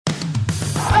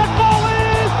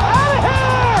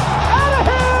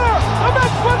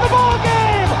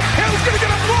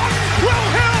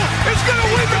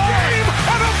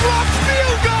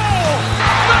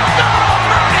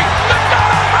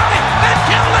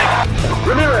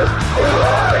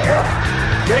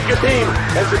your team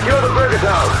and secure the Burger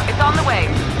Town. It's on the way.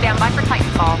 Stand by for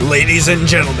Titanfall. Ladies and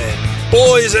gentlemen,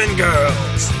 boys and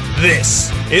girls,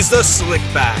 this is the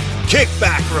Slickback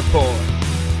Kickback Report.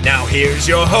 Now here's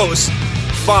your host,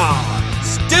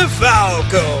 Fonz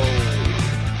DeFalco.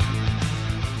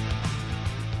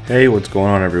 Hey, what's going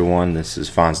on, everyone? This is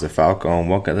Fonz DeFalco, and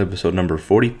welcome to episode number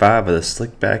 45 of the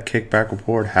Slickback Kickback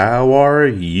Report. How are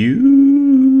you?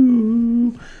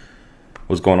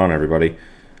 What's going on, everybody?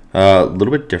 A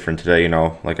little bit different today,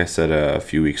 like I said a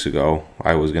few weeks ago,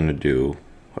 I was going to do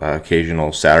an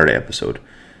occasional Saturday episode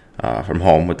from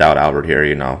home without Albert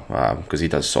here, because he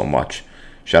does so much.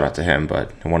 Shout out to him,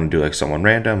 but I want to do like someone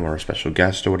random or a special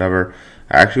guest or whatever.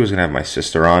 I actually was going to have my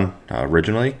sister on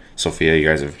originally.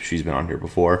 Sophia, she's been on here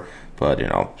before, but,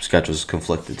 schedules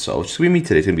conflicted. So it's just going to be me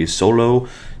today. It's going to be a solo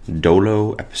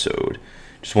dolo episode.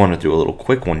 Just wanted to do a little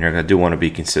quick one here. I do want to be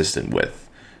consistent with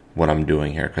what I'm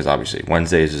doing here, because obviously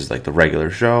Wednesdays is like the regular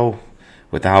show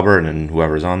with Albert and then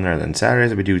whoever's on there. And then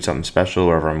Saturdays, I'll be doing something special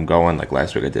wherever I'm going. Like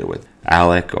last week I did it with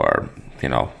Alec or,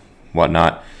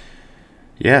 whatnot.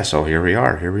 Yeah, so here we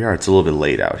are. It's a little bit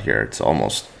late out here. It's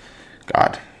almost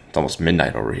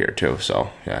midnight over here too.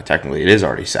 So yeah, technically it is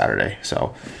already Saturday.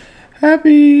 So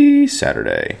happy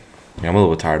Saturday. I'm a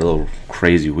little bit tired, a little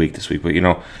crazy week this week. But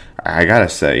I gotta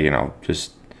say,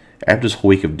 just after this whole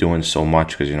week of doing so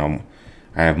much, because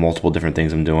I have multiple different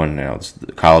things I'm doing. It's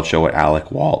the college show with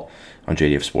Alec Walt on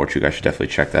JDF Sports. You guys should definitely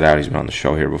check that out. He's been on the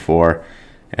show here before.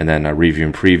 And then a review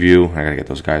and preview. I got to get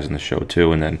those guys on the show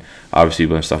too. And then obviously a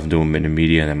bunch of stuff I'm doing in the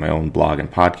media and then my own blog and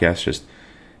podcast. Just,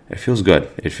 it feels good.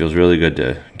 It feels really good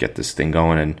to get this thing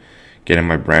going and getting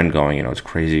my brand going. It's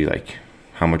crazy like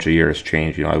how much a year has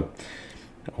changed. A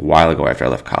while ago after I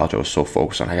left college, I was so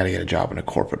focused on I got to get a job in a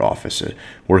corporate office,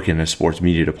 working in a sports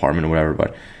media department or whatever.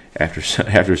 But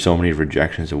after so many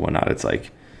rejections and whatnot, it's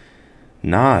like,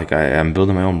 I'm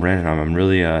building my own brand and I'm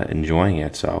really enjoying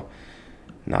it. So,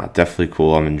 definitely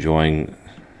cool. I'm enjoying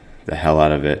the hell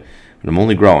out of it. But I'm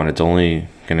only growing. It's only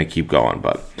gonna keep going.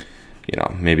 But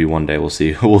maybe one day we'll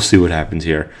see. We'll see what happens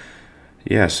here.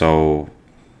 Yeah. So,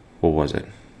 what was it?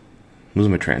 I'm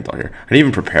losing my train of thought here. I didn't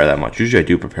even prepare that much. Usually I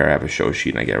do prepare. I have a show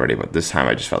sheet and I get ready. But this time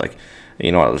I just felt like,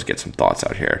 I'll just get some thoughts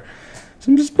out here,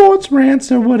 some sports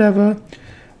rants or whatever.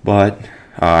 But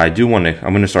I'm going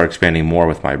to start expanding more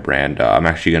with my brand. I'm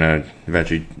actually going to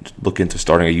eventually look into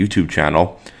starting a YouTube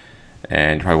channel.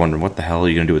 And you're probably wondering, what the hell are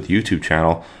you going to do with the YouTube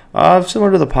channel?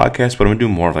 Similar to the podcast, but I'm going to do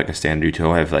more of like a standard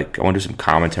YouTube. I want to do some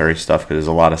commentary stuff, because there's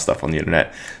a lot of stuff on the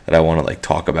internet that I want to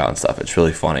talk about and stuff. It's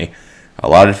really funny. A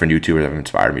lot of different YouTubers have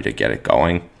inspired me to get it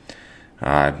going.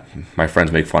 My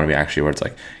friends make fun of me actually, where it's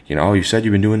like, you said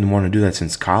you've been wanting to do that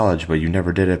since college, but you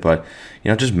never did it. But,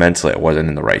 just mentally, I wasn't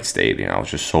in the right state. I was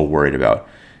just so worried about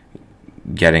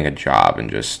getting a job and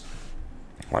just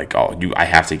like, I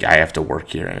have to work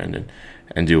here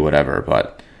and do whatever.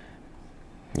 But,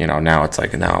 now it's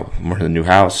like, now I'm in a new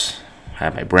house, I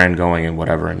have my brand going and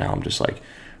whatever. And now I'm just like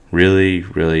really,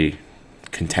 really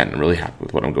content and really happy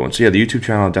with what I'm going. So yeah, the YouTube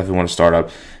channel I definitely want to start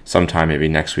up sometime, maybe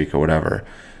next week or whatever.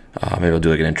 Maybe I'll do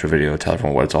like an intro video, tell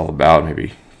everyone what it's all about. Maybe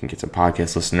you can get some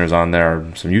podcast listeners on there,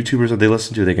 or some YouTubers that they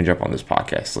listen to, they can jump on this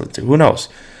podcast. Who knows?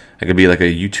 I could be like a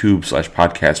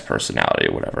YouTube/podcast personality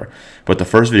or whatever. But the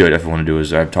first video I definitely want to do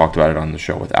is, I've talked about it on the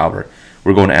show with Albert.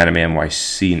 We're going to Anime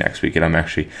NYC next week, and I'm going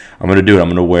to do it. I'm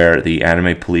going to wear the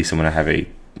Anime Police. I'm going to have a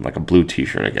blue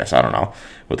t-shirt, I guess. I don't know.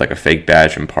 With like a fake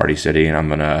badge from Party City, and I'm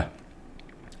going to,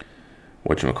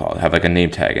 have like a name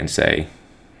tag and say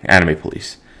Anime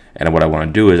Police. And what I want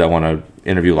to do is I want to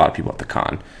interview a lot of people at the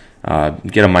con.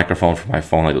 Get a microphone for my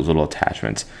phone, like those little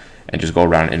attachments, and just go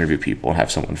around and interview people and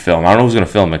have someone film. I don't know who's going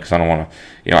to film it, because I don't want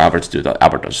to,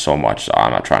 Albert does so much, so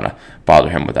I'm not trying to bother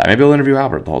him with that. Maybe I'll interview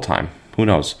Albert the whole time. Who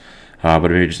knows?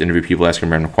 But maybe just interview people, asking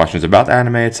random questions about the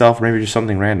anime itself, or maybe just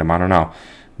something random. I don't know.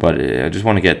 But I just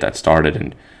want to get that started.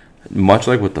 And much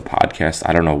like with the podcast,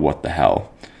 I don't know what the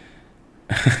hell.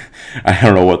 I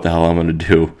don't know what the hell I'm going to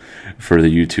do for the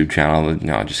YouTube channel. You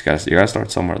gotta start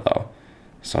somewhere though.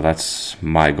 So that's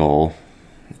my goal.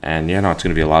 And it's going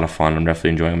to be a lot of fun. I'm definitely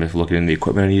enjoying it. I'm just looking into the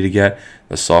equipment I need to get,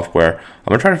 the software. I'm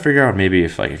going to try to figure out maybe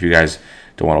if you guys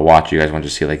don't want to watch, you guys want to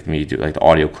just see me do the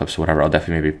audio clips or whatever, I'll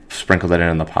definitely maybe sprinkle that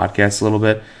in the podcast a little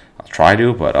bit. I'll try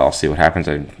to, but I'll see what happens.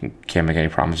 I can't make any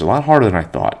promises. It's a lot harder than I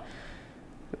thought.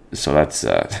 So that's,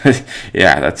 that's, you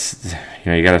got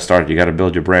to start, you got to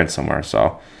build your brand somewhere.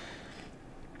 So,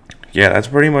 yeah, that's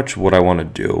pretty much what I want to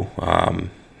do.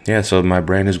 So my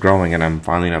brand is growing, and I'm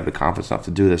finally going to have the confidence enough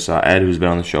to do this. Ed, who's been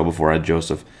on the show before, Ed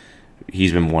Joseph,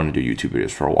 he's been wanting to do YouTube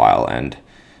videos for a while, and,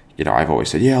 I've always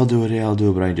said, I'll do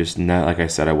it, but I just, like I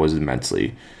said, I wasn't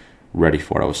mentally ready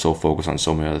for it. I was so focused on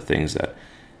so many other things that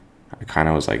I kind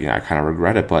of was like, I kind of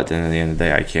regret it, but then at the end of the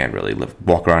day, I can't really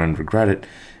walk around and regret it.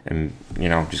 And,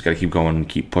 just got to keep going and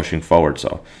keep pushing forward.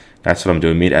 So that's what I'm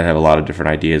doing. Me and Ed have a lot of different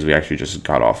ideas. We actually just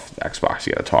got off Xbox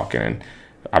together talking, and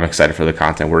I'm excited for the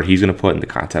content where he's going to put and the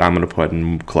content I'm going to put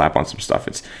and collab on some stuff.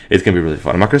 It's going to be really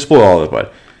fun. I'm not going to spoil all of it,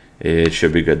 but it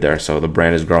should be good there. So the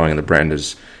brand is growing and the brand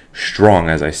is strong,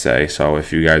 as I say. So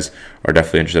if you guys are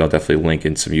definitely interested, I'll definitely link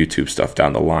in some YouTube stuff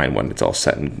down the line when it's all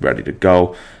set and ready to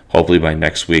go. Hopefully by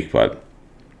next week, but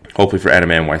hopefully for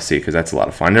Anime NYC, because that's a lot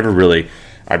of fun.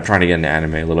 I'm trying to get into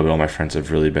anime a little bit. All my friends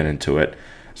have really been into it.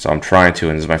 So I'm trying to,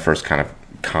 and this is my first kind of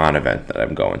con event that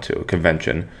I'm going to, a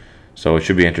convention. So it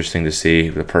should be interesting to see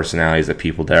the personalities, the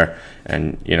people there.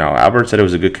 And, Albert said it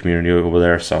was a good community over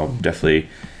there, so I'm definitely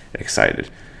excited.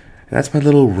 And that's my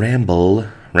little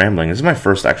rambling. This is my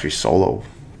first actually solo.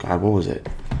 God, what was it?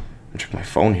 I checked my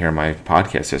phone here, my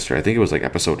podcast history. I think it was like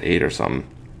episode 8 or something.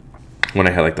 When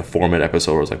I had like the 4-minute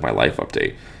episode, it was like my life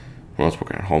update when I was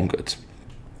working at Home Goods.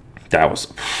 I'm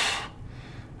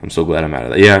so glad I'm out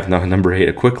of that. Yeah, number 8,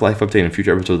 a quick life update and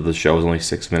future episodes of the show was only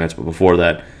 6 minutes, but before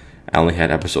that, I only had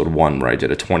episode 1 where I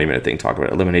did a 20-minute thing talking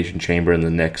about Elimination Chamber and the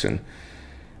Knicks and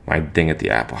my thing at the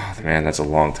app. Oh, man, that's a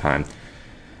long time.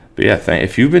 But yeah,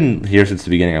 if you've been here since the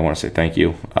beginning, I want to say thank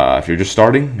you. If you're just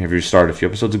starting, if you started a few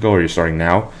episodes ago or you're starting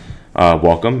now,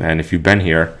 welcome. And if you've been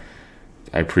here,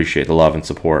 I appreciate the love and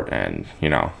support. And,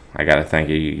 I got to thank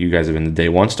you. You guys have been the day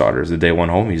one starters, the day one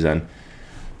homies then.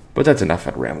 But that's enough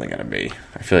of rambling out of me.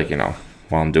 I feel like,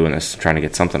 while I'm doing this, trying to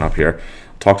get something up here,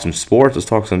 talk some sports, let's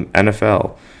talk some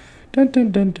NFL. Thursday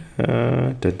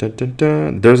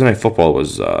Night Football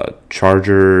was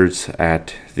Chargers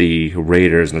at the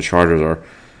Raiders, and the Chargers are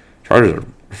a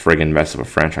friggin' mess of a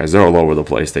franchise. They're all over the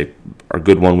place. They are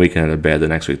good one week and they're bad the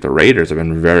next week. The Raiders have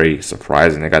been very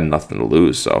surprising. They got nothing to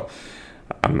lose, so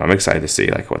I'm excited to see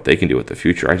what they can do with the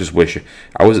future. I just wish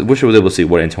I was able to see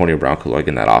what Antonio Brown could like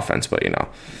in that offense, but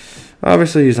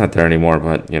obviously he's not there anymore.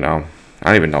 But I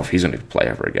don't even know if he's going to play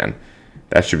ever again.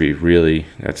 That should be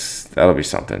that'll be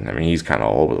something. I mean, he's kind of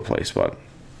all over the place, but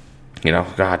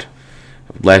God,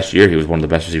 last year he was one of the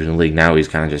best receivers in the league. Now he's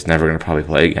kind of just never going to probably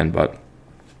play again. But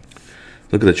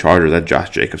look at the Chargers. That Josh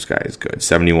Jacobs guy is good.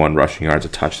 71 rushing yards, a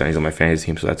touchdown. He's on my fantasy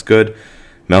team, so that's good.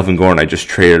 Melvin Gordon, I just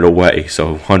traded away,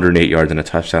 so 108 yards and a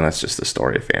touchdown. That's just the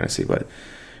story of fantasy. But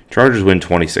Chargers win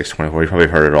 26-24. You probably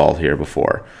heard it all here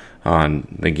before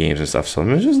on the games and stuff. So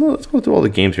let's go through all the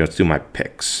games here. Let's do my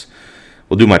picks.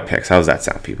 We'll do my picks. How does that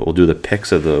sound, people? We'll do the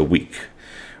picks of the week.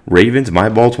 My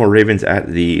Baltimore Ravens at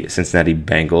the Cincinnati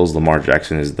Bengals. Lamar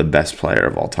Jackson is the best player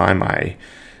of all time. I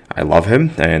love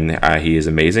him, and he is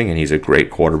amazing, and he's a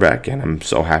great quarterback, and I'm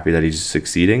so happy that he's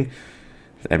succeeding.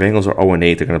 The Bengals are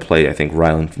 0-8. They're going to play, I think,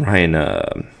 Ryan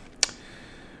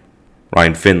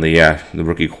Finley, the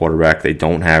rookie quarterback. They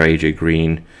don't have A.J.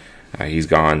 Green. He's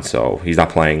gone, so he's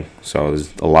not playing. So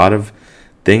there's a lot of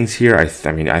things here. I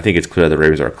think it's clear the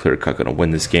Ravens are clear-cut going to win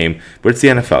this game. But it's the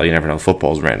NFL. You never know.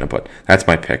 Football's random, but that's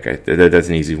my pick. That's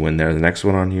an easy win there. The next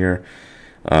one on here,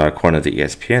 according to the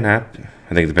ESPN app,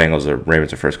 I think the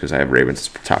Ravens are first because I have Ravens as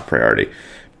top priority.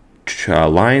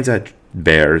 Lions at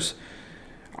Bears.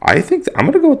 I think I'm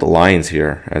going to go with the Lions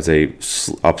here as a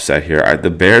upset here. The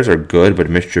Bears are good, but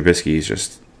Mitch Trubisky is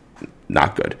just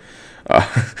not good.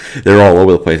 They're all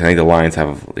over the place. I think the Lions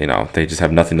have, they just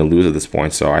have nothing to lose at this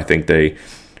point. So I think they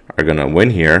are going to win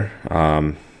here.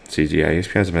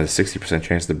 ESPN has about a 60%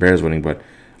 chance of the Bears winning, but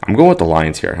I'm going with the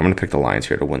Lions here. I'm going to pick the Lions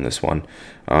here to win this one.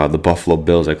 The Buffalo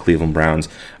Bills at Cleveland Browns.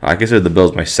 I consider the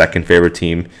Bills my second favorite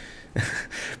team.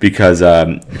 because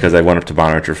I went up to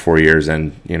Bonner for 4 years,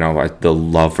 and the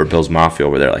love for Bills Mafia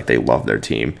over there, they love their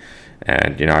team,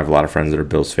 and I have a lot of friends that are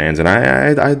Bills fans, and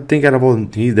I think out of all,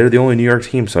 they're the only New York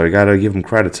team, so I gotta give them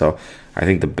credit. So I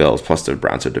think the Bills plus the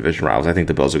Browns are division rivals. I think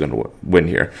the Bills are going to win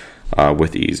here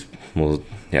with ease. Well,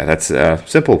 yeah, that's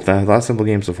simple. A lot of simple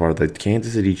games so far. The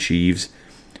Kansas City Chiefs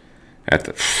at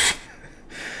the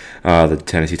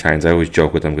Tennessee Titans. I always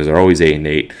joke with them because they're always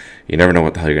 8-8. You never know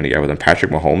what the hell you're going to get with them.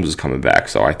 Patrick Mahomes is coming back,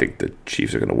 so I think the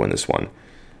Chiefs are going to win this one.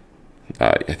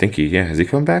 I think is he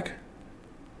coming back?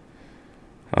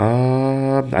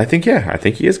 I think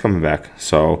he is coming back.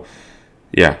 So,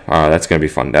 yeah, that's going to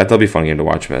be fun. That'll be a fun game to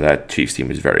watch. But that Chiefs team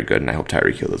is very good, and I hope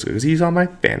Tyreek Hill is good because he's on my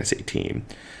fantasy team.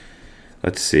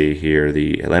 Let's see here.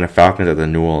 The Atlanta Falcons at the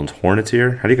New Orleans Hornets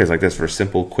here. How do you guys like this for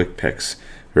simple, quick picks?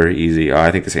 Very easy.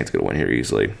 I think the Saints are going to win here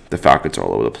easily. The Falcons are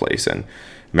all over the place, and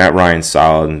Matt Ryan's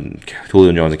solid, and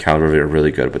Julio Jones and Calvin Ridley are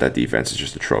really good, but that defense is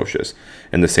just atrocious.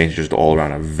 And the Saints are just all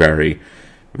around a very,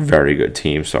 very good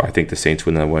team. So I think the Saints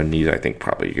win that one. I think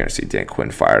probably you're going to see Dan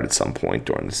Quinn fired at some point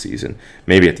during the season,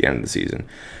 maybe at the end of the season.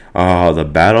 The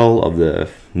battle of the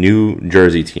New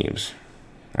Jersey teams.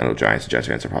 I know Giants and Jets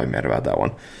fans are probably mad about that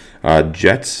one.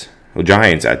 Giants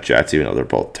at Jets, even though they're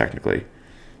both technically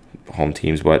home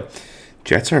teams, but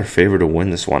Jets are favored to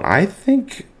win this one. I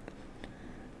think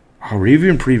I'll review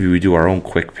and preview. We do our own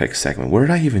quick pick segment. What did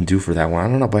I even do for that one? I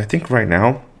don't know, but I think right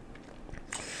now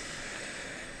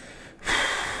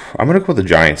I'm going to go with the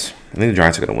Giants. I think the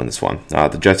Giants are going to win this one.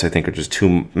 The Jets, I think, are just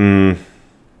too... Yeah,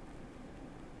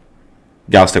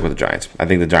 I'll stick with the Giants. I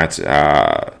think the Giants...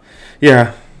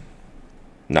 yeah.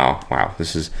 No, wow.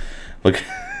 This is... Look...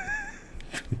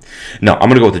 No, I'm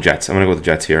going to go with the Jets. I'm going to go with the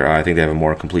Jets here. I think they have a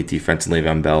more complete defense, and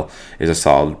Le'Veon Bell is a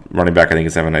solid running back. I think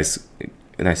he's having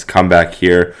a nice comeback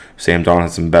here. Sam Darnold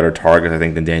has some better targets, I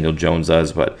think, than Daniel Jones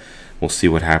does, but we'll see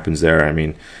what happens there. I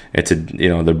mean,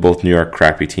 they're both New York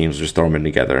crappy teams. Just throw them in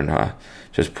together and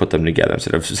just put them together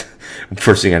instead of just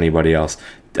forcing anybody else.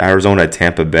 Arizona at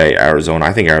Tampa Bay.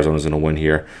 I think Arizona's going to win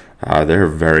here. They're a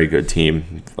very good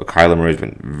team. Kyler Murray's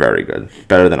been very good,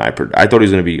 better than I thought he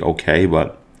was going to be okay,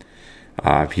 but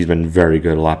he's been very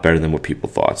good, a lot better than what people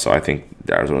thought. So I think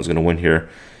Arizona's going to win here.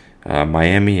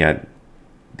 Miami at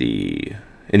the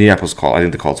Indianapolis Colts. I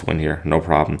think the Colts win here, no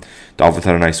problem. Dolphins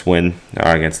had a nice win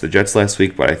against the Jets last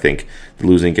week, but I think the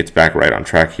losing gets back right on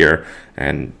track here,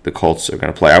 and the Colts are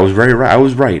going to play. I was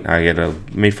right. I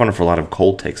made fun of a lot of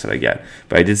cold takes that I get,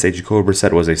 but I did say Jacoby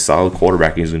Brissett was a solid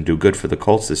quarterback, and he's going to do good for the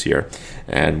Colts this year.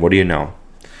 And what do you know?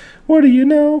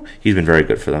 He's been very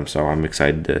good for them, so I'm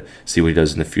excited to see what he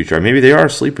does in the future. Maybe they are a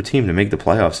sleeper team to make the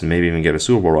playoffs and maybe even get a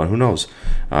Super Bowl run. Who knows?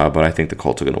 But I think the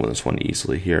Colts are going to win this one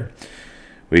easily here.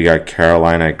 We got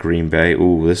Carolina at Green Bay.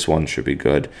 Ooh, this one should be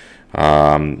good.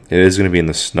 It is going to be in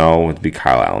the snow. It'll be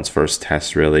Kyle Allen's first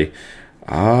test, really.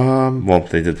 Well,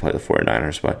 they did play the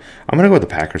 49ers, but I'm going to go with the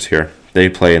Packers here. They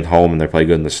play in home, and they play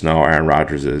good in the snow. Aaron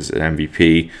Rodgers is an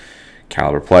MVP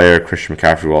caliber player. Christian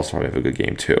McCaffrey will also have a good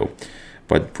game, too.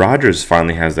 But Rodgers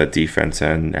finally has that defense,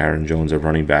 and Aaron Jones, a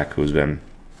running back, who's been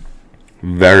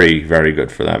very, very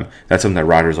good for them. That's something that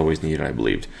Rodgers always needed, I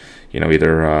believed.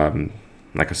 Either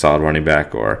like a solid running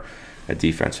back or a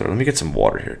defense. So let me get some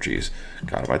water here. Jeez.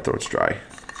 God, my throat's dry.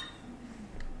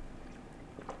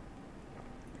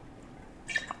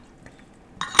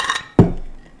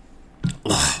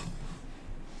 Ugh.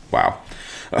 Wow.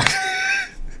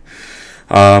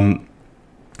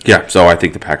 Yeah, so I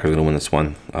think the Packers are going to win this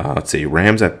one. Let's see.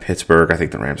 Rams at Pittsburgh. I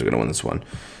think the Rams are going to win this one.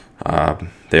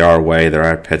 They are away. They're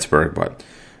at Pittsburgh, but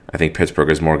I think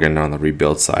Pittsburgh is more getting on the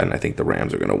rebuild side, and I think the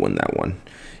Rams are going to win that one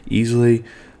easily.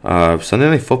 Sunday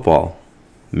Night Football,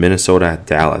 Minnesota at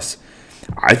Dallas.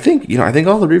 I think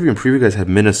all the review and preview guys have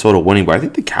Minnesota winning, but I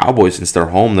think the Cowboys, since they're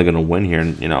home, they're going to win here.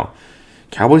 And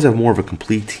Cowboys have more of a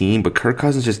complete team, but Kirk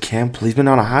Cousins just can't play. He's been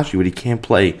on a hot streak, but he can't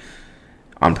play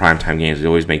on primetime games. They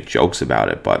always make jokes about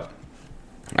it, but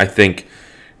I think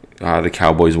the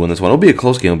Cowboys win this one. It'll be a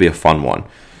close game. It'll be a fun one.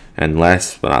 And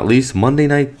last but not least, Monday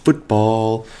Night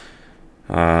Football.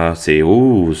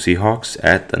 Seahawks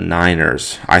at the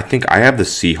Niners. I think I have the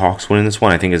Seahawks winning this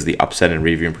one. I think is the upset in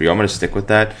review and preview. I'm going to stick with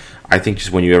that. I think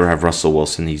just when you ever have Russell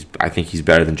Wilson, I think he's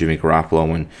better than Jimmy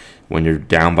Garoppolo. When you're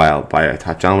down by a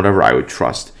touchdown or whatever, I would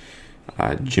trust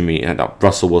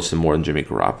Russell Wilson more than Jimmy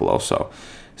Garoppolo. So,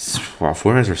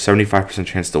 49ers are 75%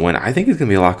 chance to win. I think it's going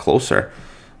to be a lot closer.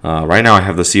 Right now, I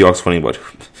have the Seahawks winning, but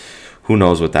who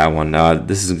knows with that one?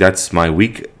 That's my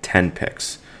Week 10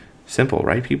 picks. Simple,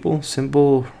 right, people?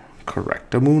 Simple,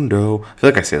 correctamundo. I feel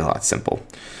like I say it a lot. Simple.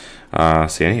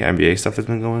 See any NBA stuff that's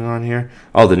been going on here?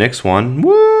 Oh, the Knicks one.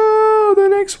 Woo! The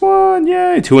Knicks one.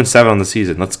 Yay! 2-7 on the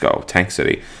season. Let's go. Tank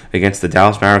City against the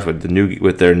Dallas Mavericks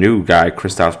with their new guy,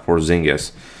 Kristaps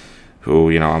Porzingis, who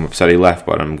I'm upset he left,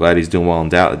 but I'm glad he's doing well in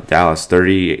Dallas.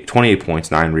 28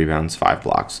 points, 9 rebounds, 5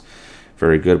 blocks.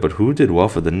 Very good. But who did well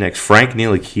for the Knicks? Frank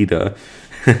Ntilikina.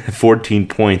 14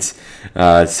 points,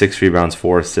 6 rebounds,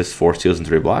 4 assists, 4 steals, and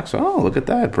 3 blocks. Oh, look at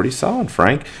that. Pretty solid,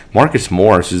 Frank. Marcus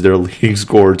Morris is their leading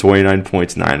scorer, 29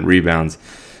 points, 9 rebounds.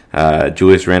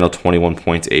 Julius Randle, 21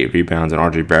 points, 8 rebounds. And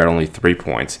RJ Barrett, only 3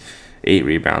 points, 8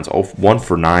 rebounds. 1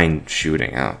 for 9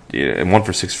 shooting. And 1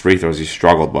 for 6 free throws. He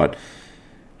struggled, but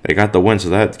they got the win, so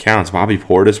that counts. Bobby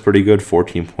Portis, pretty good,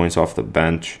 14 points off the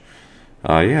bench.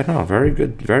 Very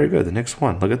good, very good. The Knicks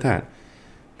won. Look at that.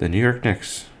 The New York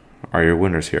Knicks are your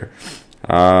winners here.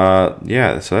 So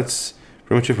that's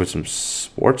pretty much it for some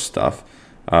sports stuff.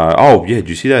 Did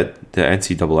you see that the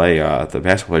NCAA, the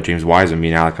basketball player James Wiseman, me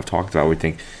and Alec have talked about, we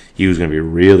think he was going to be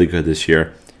really good this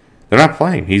year. They're not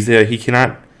playing. He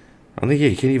can't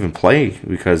even play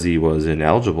because he was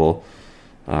ineligible.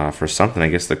 for something. I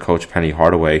guess the coach, Penny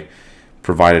Hardaway,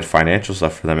 provided financial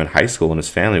stuff for them in high school and his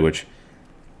family, which,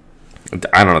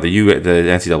 I don't know, the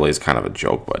NCAA is kind of a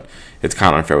joke, but it's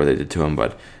kind of unfair what they did to him.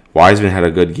 But Wiseman had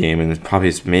a good game, and it's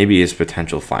probably maybe his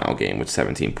potential final game with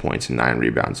 17 points and 9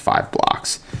 rebounds, 5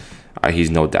 blocks.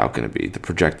 He's no doubt going to be the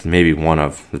projected, maybe one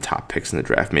of the top picks in the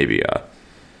draft, maybe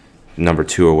number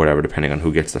 2 or whatever, depending on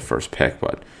who gets the first pick.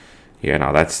 But yeah,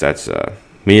 no, that's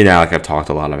me and Alec have talked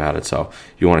a lot about it, so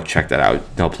you want to check that out.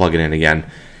 I'll plug it in again.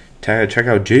 Check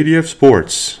out JDF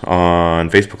Sports on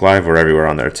Facebook Live or everywhere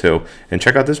on there too, and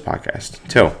check out this podcast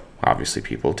too. Obviously,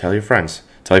 people, tell your friends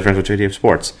with JDF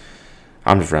Sports.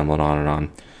 I'm just rambling on and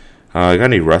on. Got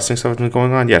any wrestling stuff that's been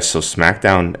going on? Yes, so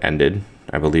SmackDown ended,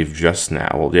 I believe, just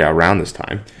now. Well, yeah, around this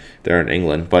time. They're in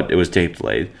England, but it was tape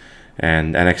delayed.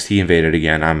 And NXT invaded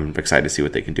again. I'm excited to see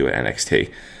what they can do at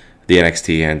NXT. The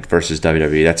NXT and versus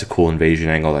WWE. That's a cool invasion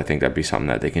angle. I think that'd be something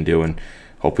that they can do, and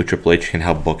hopefully Triple H can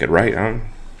help book it right.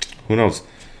 Who knows?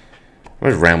 I'm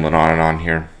just rambling on and on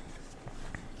here.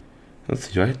 Let's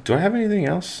see. Do I have anything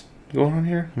else going on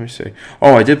here? Let me see.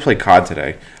 Oh, I did play COD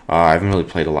today. I haven't really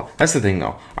played a lot. That's the thing,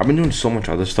 though. I've been doing so much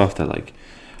other stuff that, like,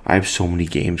 I have so many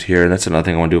games here. That's another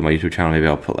thing I want to do with my YouTube channel. Maybe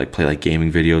I'll play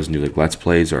gaming videos and do Let's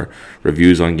Plays or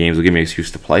reviews on games. It'll give me an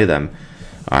excuse to play them.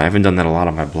 I haven't done that a lot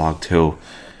on my blog too.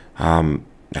 I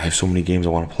have so many games I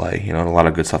want to play. And a lot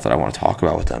of good stuff that I want to talk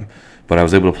about with them. But I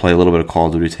was able to play a little bit of Call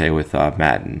of Duty today with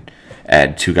Matt and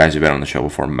Ed, 2 guys who've been on the show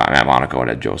before, Matt Monaco and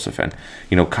Ed Joseph. And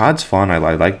COD's fun. I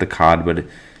like the COD, but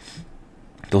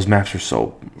those maps are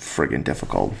so friggin'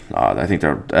 difficult. I think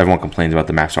everyone complains about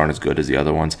the maps aren't as good as the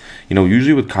other ones.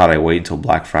 Usually with COD, I wait until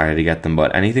Black Friday to get them,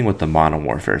 but anything with the Modern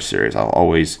Warfare series, I'll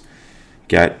always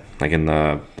get in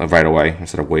the right away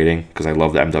instead of waiting, because I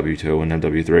love the MW2 and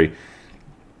MW3.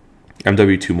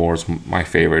 MW2 more is my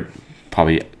favorite,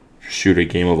 probably shooter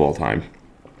game of all time.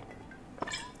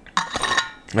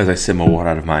 As I sip my water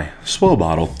out of my Swell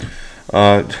bottle.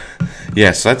 So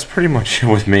that's pretty much it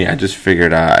with me. I just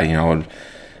figured,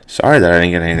 sorry that I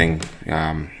didn't get anything.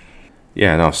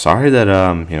 Sorry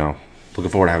that,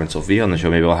 looking forward to having Sophia on the show.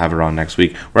 Maybe I'll have her on next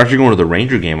week. We're actually going to the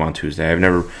Ranger game on Tuesday.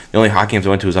 The only hockey games I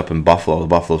went to was up in Buffalo, the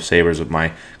Buffalo Sabres, with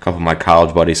a couple of my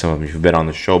college buddies, some of them who've been on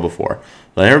the show before.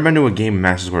 But I've never been to a game in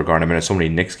Madison Square Garden. I've been to so many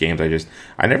Knicks games.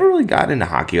 I never really got into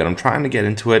hockey, but I'm trying to get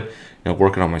into it.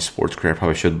 Working on my sports career, I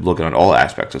probably should look at all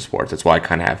aspects of sports. That's why I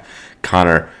kind of have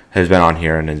Connor has been on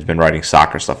here and has been writing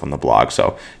soccer stuff on the blog.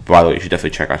 So, by the way, you should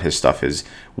definitely check out his stuff. His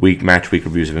match week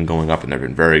reviews have been going up, and they've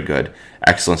been very good.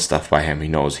 Excellent stuff by him. He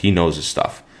knows his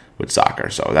stuff with soccer.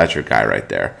 So that's your guy right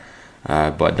there.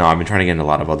 But no, I've been trying to get into a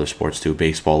lot of other sports too.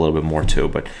 Baseball a little bit more too,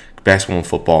 but basketball and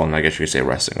football, and I guess you could say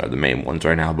wrestling are the main ones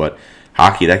right now. But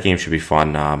hockey, that game should be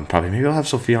fun. Maybe I'll have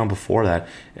Sophia on before that.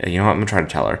 I'm gonna try to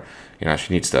tell her.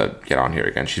 She needs to get on here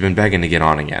again. She's been begging to get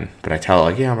on again, but I tell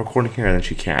her, I'm recording here, and then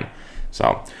she can.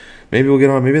 So maybe we'll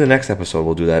get on. Maybe the next episode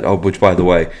we'll do that. Oh, which, by the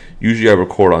way, usually I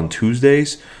record on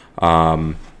Tuesdays.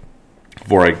 Before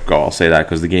I go, I'll say that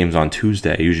because the game's on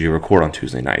Tuesday. I usually record on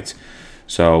Tuesday nights.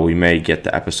 So we may get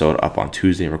the episode up on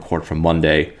Tuesday and record from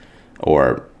Monday,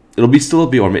 or it'll still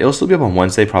be up on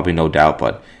Wednesday, probably, no doubt,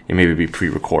 but it may be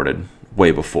pre-recorded way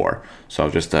before. So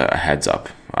just a heads up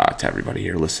to everybody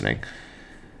here listening.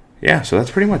 Yeah, so that's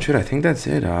pretty much it. I think that's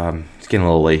it. It's getting a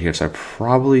little late here, so I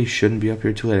probably shouldn't be up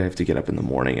here too late. I have to get up in the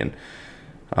morning, and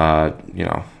I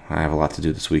have a lot to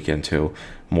do this weekend too,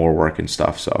 more work and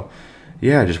stuff. So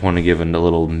yeah, I just want to give a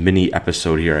little mini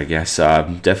episode here, I guess.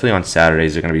 Definitely on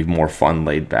Saturdays they're going to be more fun,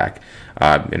 laid back,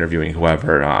 interviewing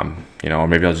whoever, or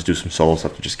maybe I'll just do some solo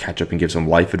stuff to just catch up and give some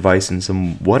life advice and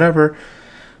some whatever.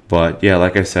 But yeah,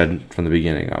 like I said from the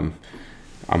beginning,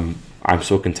 I'm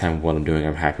so content with what I'm doing.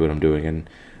 I'm happy with what I'm doing, and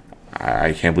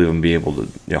I can't believe I'm being able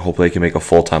to, hopefully I can make a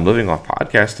full-time living off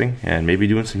podcasting and maybe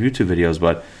doing some YouTube videos.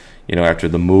 But, after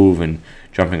the move and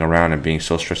jumping around and being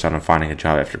so stressed out on finding a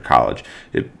job after college,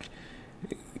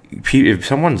 if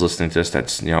someone's listening to this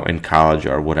that's, in college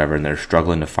or whatever, and they're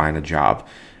struggling to find a job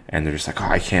and they're just like,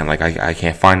 I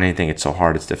can't find anything. It's so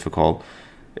hard. It's difficult.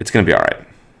 It's going to be all right.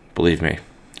 Believe me.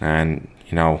 And,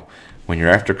 when you're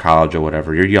after college or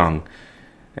whatever, you're young.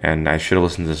 And I should have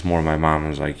listened to this more. My mom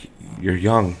was like, you're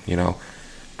young,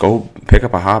 go pick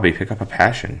up a hobby, pick up a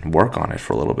passion, work on it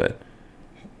for a little bit.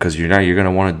 Because you're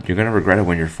going to regret it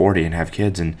when you're 40 and have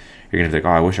kids, and you're going to think,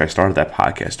 I wish I started that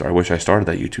podcast, or I wish I started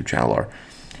that YouTube channel, or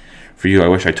for you, I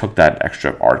wish I took that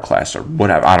extra art class, or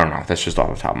whatever. I don't know. That's just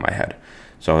off the top of my head.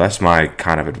 So that's my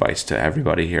kind of advice to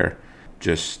everybody here.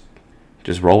 Just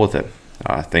roll with it.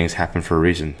 Things happen for a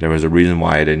reason. There was a reason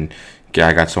why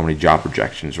I got so many job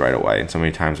rejections right away, and so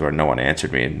many times where no one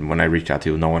answered me, and when I reached out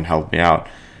to you, no one helped me out.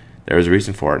 There was a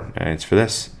reason for it, and it's for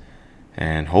this.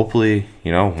 And hopefully,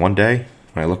 one day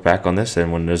when I look back on this,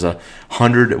 and when it's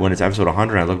episode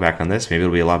 100, I look back on this, maybe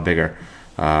it'll be a lot bigger.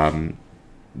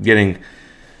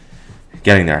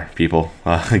 Getting there, people.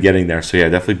 Getting there. So yeah,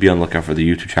 definitely be on the lookout for the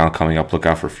YouTube channel coming up. Look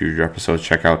out for future episodes.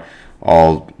 Check out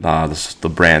all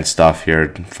the brand stuff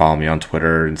here. Follow me on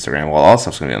Twitter, Instagram. Well, all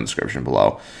stuff's going to be in the description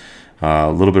below.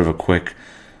 A little bit of a quick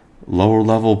lower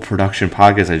level production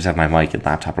podcast. I just have my mic and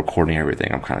laptop recording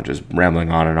everything. I'm kind of just rambling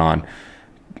on and on.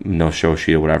 No show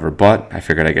sheet or whatever. But I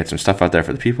figured I'd get some stuff out there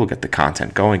for the people. Get the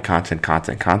content going. Content.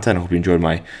 I hope you enjoyed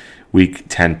my Week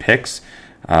 10 picks.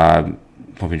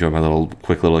 Hope you enjoyed my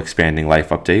quick little expanding life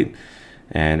update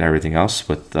and everything else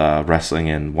with wrestling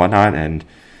and whatnot. And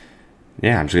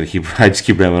yeah, I just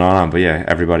keep rambling on. But yeah,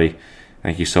 everybody,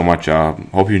 thank you so much.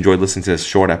 Hope you enjoyed listening to this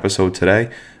short episode today.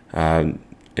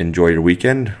 Enjoy your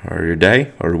weekend or your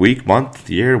day or week, month,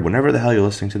 year, whenever the hell you're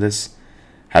listening to this.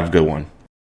 Have a good one.